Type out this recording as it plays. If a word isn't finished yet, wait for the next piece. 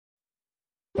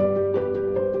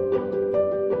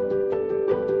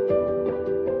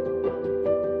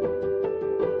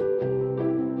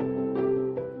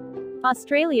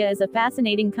Australia is a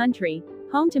fascinating country,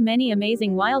 home to many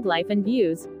amazing wildlife and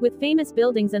views, with famous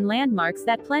buildings and landmarks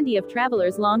that plenty of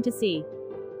travelers long to see.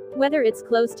 Whether it's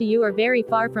close to you or very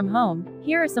far from home,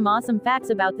 here are some awesome facts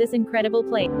about this incredible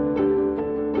place.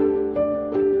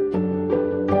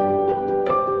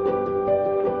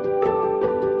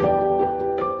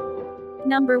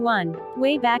 Number 1.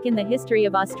 Way back in the history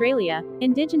of Australia,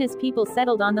 Indigenous people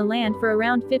settled on the land for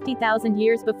around 50,000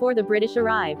 years before the British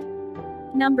arrived.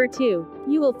 Number 2.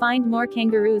 You will find more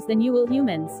kangaroos than you will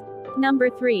humans. Number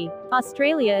 3.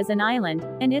 Australia is an island,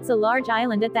 and it's a large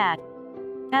island at that.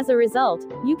 As a result,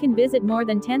 you can visit more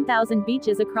than 10,000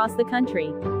 beaches across the country.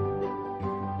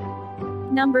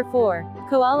 Number 4.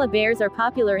 Koala bears are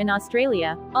popular in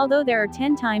Australia, although there are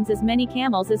 10 times as many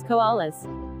camels as koalas.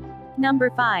 Number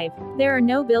 5. There are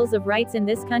no bills of rights in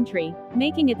this country,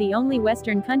 making it the only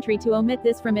Western country to omit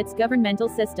this from its governmental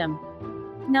system.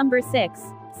 Number 6.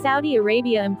 Saudi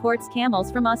Arabia imports camels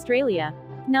from Australia.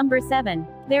 Number 7.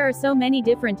 There are so many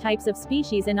different types of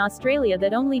species in Australia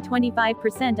that only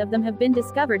 25% of them have been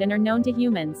discovered and are known to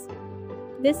humans.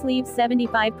 This leaves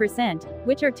 75%,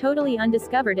 which are totally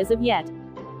undiscovered as of yet.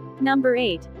 Number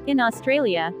 8. In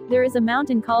Australia, there is a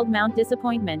mountain called Mount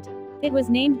Disappointment. It was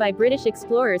named by British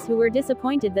explorers who were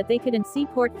disappointed that they couldn't see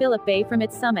Port Phillip Bay from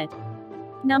its summit.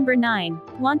 Number 9.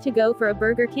 Want to go for a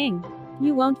Burger King?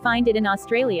 You won't find it in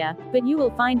Australia, but you will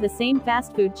find the same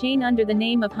fast food chain under the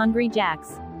name of Hungry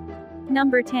Jack's.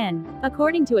 Number 10.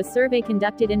 According to a survey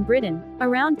conducted in Britain,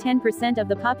 around 10% of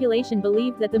the population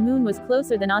believed that the moon was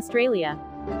closer than Australia.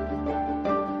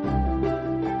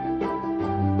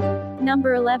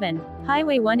 Number 11.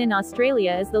 Highway 1 in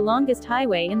Australia is the longest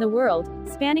highway in the world,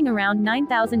 spanning around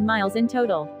 9,000 miles in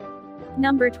total.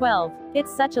 Number 12.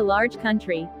 It's such a large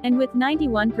country, and with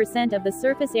 91% of the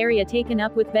surface area taken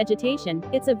up with vegetation,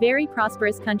 it's a very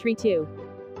prosperous country too.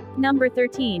 Number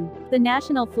 13. The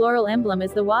national floral emblem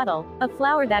is the wattle, a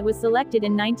flower that was selected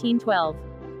in 1912.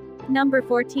 Number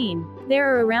 14.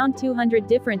 There are around 200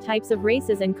 different types of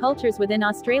races and cultures within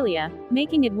Australia,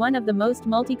 making it one of the most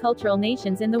multicultural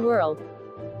nations in the world.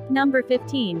 Number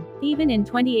 15. Even in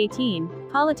 2018,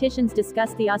 politicians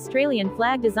discussed the Australian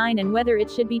flag design and whether it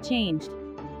should be changed.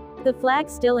 The flag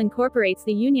still incorporates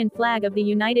the Union flag of the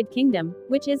United Kingdom,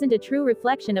 which isn't a true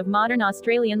reflection of modern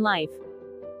Australian life.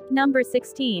 Number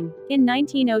 16. In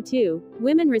 1902,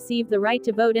 women received the right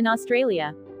to vote in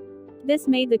Australia. This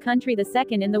made the country the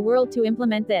second in the world to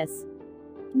implement this.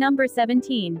 Number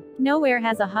 17. Nowhere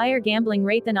has a higher gambling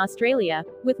rate than Australia,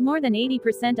 with more than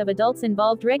 80% of adults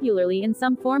involved regularly in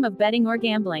some form of betting or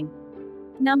gambling.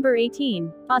 Number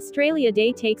 18. Australia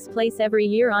Day takes place every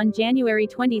year on January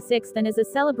 26 and is a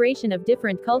celebration of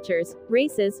different cultures,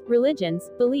 races,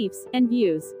 religions, beliefs, and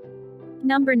views.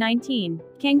 Number 19.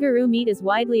 Kangaroo meat is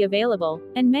widely available,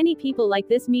 and many people like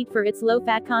this meat for its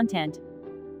low-fat content.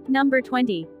 Number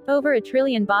 20. Over 1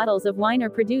 trillion bottles of wine are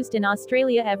produced in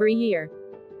Australia every year.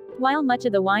 While much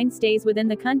of the wine stays within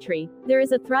the country, there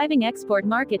is a thriving export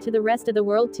market to the rest of the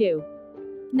world too.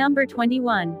 Number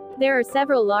 21. There are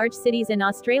several large cities in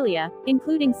Australia,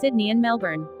 including Sydney and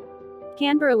Melbourne.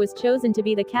 Canberra was chosen to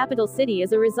be the capital city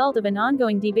as a result of an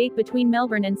ongoing debate between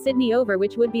Melbourne and Sydney over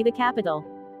which would be the capital.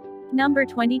 Number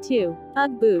 22.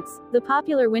 Ugg boots, the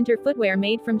popular winter footwear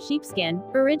made from sheepskin,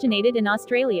 originated in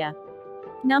Australia.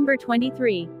 Number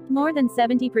 23. More than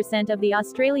 70% of the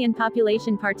Australian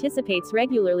population participates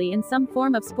regularly in some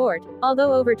form of sport,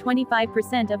 although over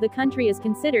 25% of the country is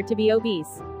considered to be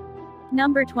obese.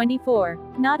 Number 24.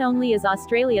 Not only is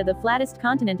Australia the flattest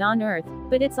continent on Earth,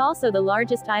 but it's also the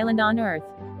largest island on Earth.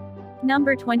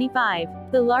 Number 25.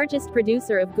 The largest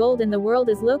producer of gold in the world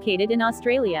is located in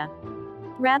Australia.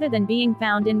 Rather than being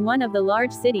found in one of the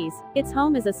large cities, its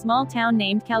home is a small town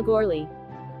named Kalgoorlie.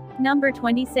 Number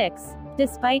 26.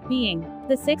 Despite being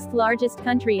the sixth largest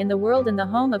country in the world and the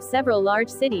home of several large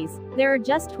cities, there are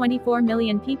just 24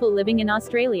 million people living in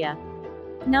Australia.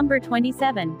 Number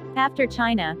 27. After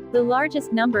China, the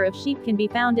largest number of sheep can be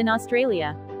found in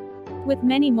Australia. With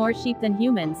many more sheep than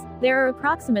humans, there are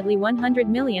approximately 100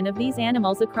 million of these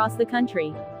animals across the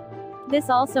country. This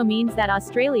also means that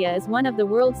Australia is one of the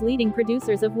world's leading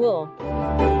producers of wool.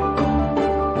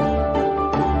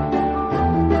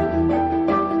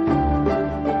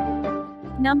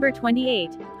 Number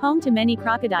 28. Home to many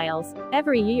crocodiles.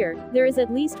 Every year, there is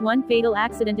at least one fatal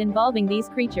accident involving these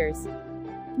creatures.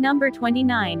 Number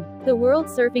 29. The World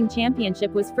Surfing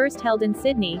Championship was first held in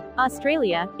Sydney,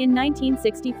 Australia, in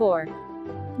 1964.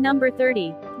 Number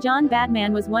 30. John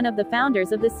Batman was one of the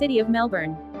founders of the city of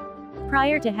Melbourne.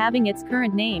 Prior to having its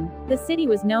current name, the city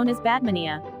was known as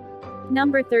Batmania.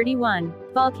 Number 31.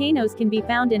 Volcanoes can be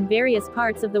found in various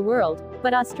parts of the world,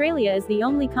 but Australia is the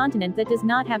only continent that does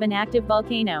not have an active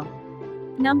volcano.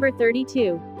 Number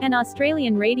 32. An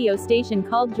Australian radio station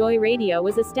called Joy Radio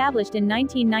was established in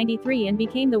 1993 and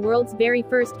became the world's very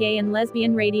first gay and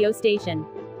lesbian radio station.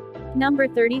 Number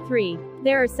 33.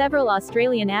 There are several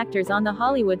Australian actors on the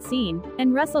Hollywood scene,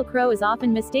 and Russell Crowe is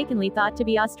often mistakenly thought to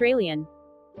be Australian.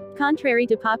 Contrary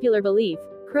to popular belief,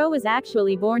 Crowe was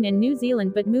actually born in New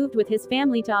Zealand but moved with his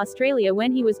family to Australia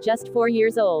when he was just 4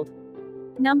 years old.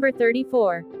 Number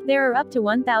 34. There are up to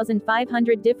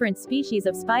 1,500 different species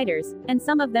of spiders, and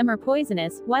some of them are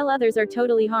poisonous, while others are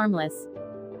totally harmless.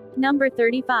 Number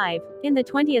 35. In the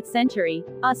 20th century,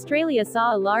 Australia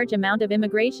saw a large amount of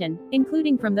immigration,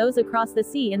 including from those across the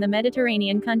sea in the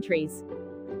Mediterranean countries.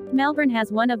 Melbourne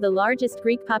has one of the largest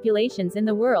Greek populations in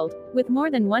the world, with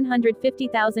more than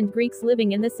 150,000 Greeks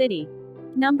living in the city.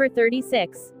 Number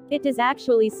 36. It does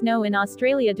actually snow in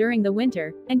Australia during the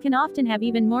winter, and can often have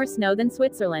even more snow than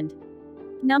Switzerland.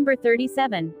 Number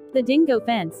 37. The dingo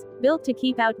fence, built to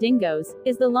keep out dingoes,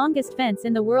 is the longest fence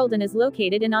in the world and is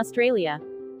located in Australia.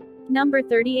 Number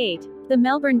 38. The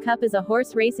Melbourne Cup is a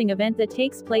horse racing event that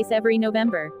takes place every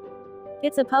November.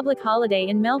 It's a public holiday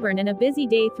in Melbourne and a busy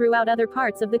day throughout other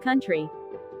parts of the country.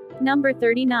 Number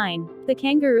 39. The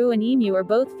kangaroo and emu are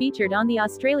both featured on the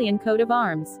Australian coat of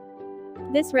arms.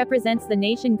 This represents the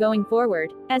nation going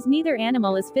forward, as neither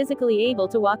animal is physically able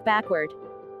to walk backward.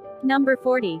 Number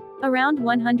 40. Around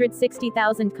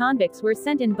 160,000 convicts were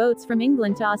sent in boats from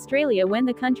England to Australia when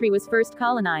the country was first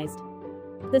colonized.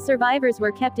 The survivors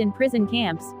were kept in prison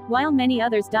camps, while many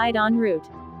others died en route.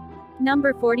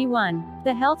 Number 41.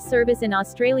 The health service in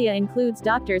Australia includes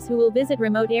doctors who will visit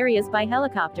remote areas by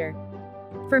helicopter.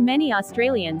 For many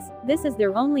Australians, this is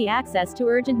their only access to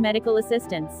urgent medical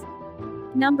assistance.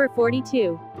 Number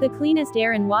 42. The cleanest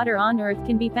air and water on Earth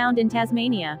can be found in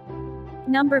Tasmania.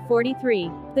 Number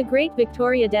 43. The Great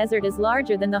Victoria Desert is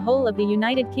larger than the whole of the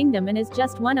United Kingdom and is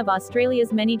just one of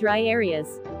Australia's many dry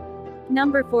areas.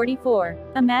 Number 44.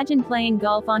 Imagine playing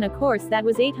golf on a course that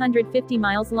was 850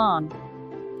 miles long.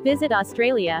 Visit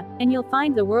Australia, and you'll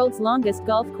find the world's longest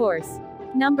golf course.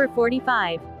 Number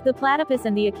 45. The platypus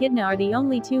and the echidna are the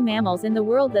only two mammals in the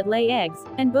world that lay eggs,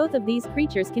 and both of these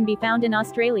creatures can be found in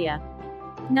Australia.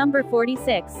 Number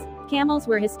 46. Camels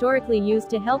were historically used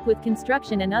to help with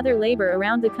construction and other labor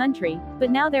around the country, but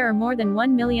now there are more than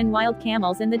 1 million wild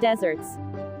camels in the deserts.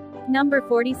 Number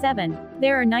 47.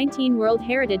 There are 19 World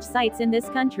Heritage Sites in this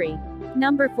country.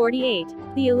 Number 48.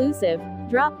 The elusive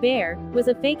drop bear was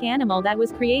a fake animal that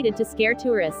was created to scare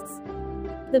tourists.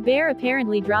 The bear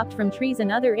apparently dropped from trees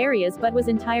and other areas but was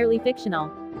entirely fictional.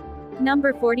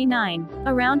 Number 49.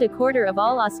 Around a quarter of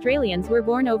all Australians were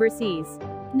born overseas.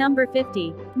 Number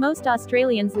 50. Most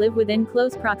Australians live within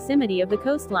close proximity of the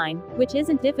coastline, which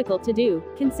isn't difficult to do,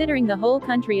 considering the whole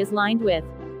country is lined with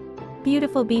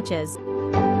beautiful beaches.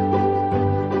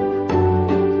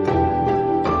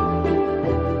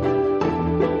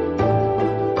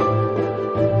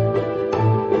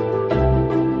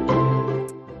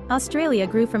 Australia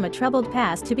grew from a troubled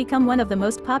past to become one of the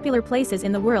most popular places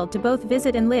in the world to both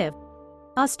visit and live.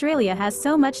 Australia has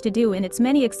so much to do in its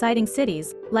many exciting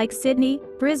cities, like Sydney,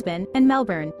 Brisbane, and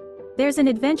Melbourne. There's an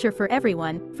adventure for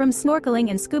everyone, from snorkeling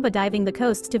and scuba diving the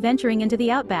coasts to venturing into the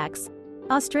outbacks.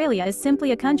 Australia is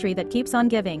simply a country that keeps on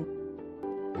giving.